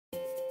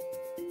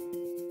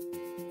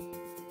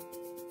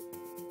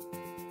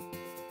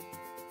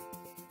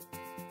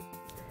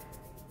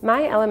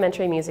My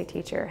elementary music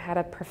teacher had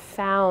a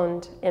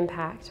profound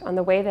impact on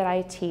the way that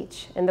I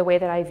teach and the way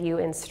that I view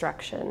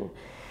instruction.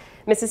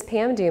 Mrs.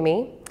 Pam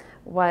Davey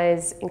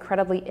was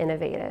incredibly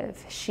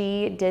innovative.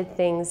 She did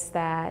things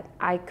that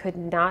I could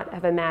not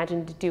have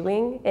imagined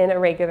doing in a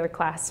regular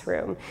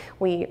classroom.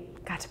 We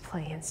got to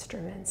play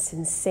instruments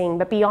and sing,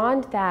 but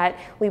beyond that,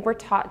 we were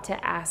taught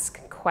to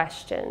ask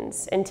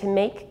questions and to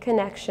make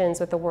connections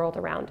with the world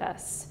around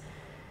us.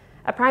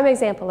 A prime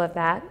example of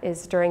that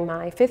is during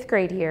my 5th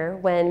grade year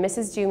when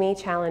Mrs. Davey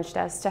challenged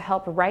us to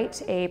help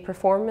write a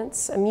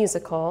performance, a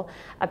musical,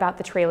 about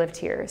the Trail of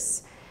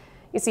Tears.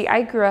 You see,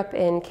 I grew up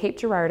in Cape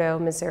Girardeau,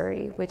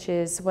 Missouri, which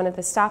is one of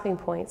the stopping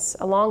points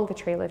along the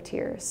Trail of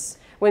Tears.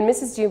 When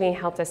Mrs. Davey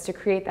helped us to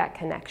create that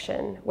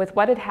connection with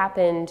what had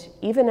happened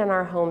even in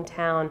our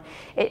hometown,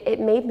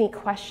 it made me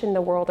question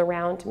the world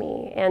around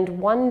me and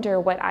wonder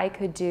what I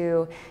could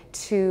do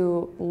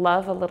to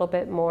love a little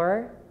bit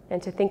more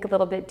and to think a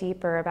little bit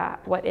deeper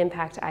about what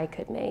impact I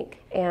could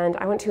make. And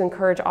I want to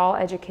encourage all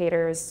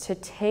educators to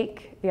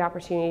take the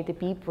opportunity to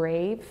be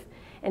brave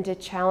and to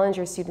challenge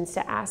your students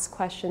to ask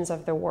questions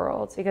of the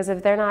world. Because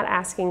if they're not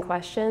asking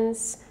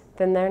questions,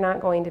 then they're not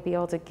going to be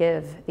able to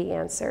give the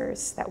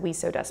answers that we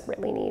so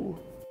desperately need.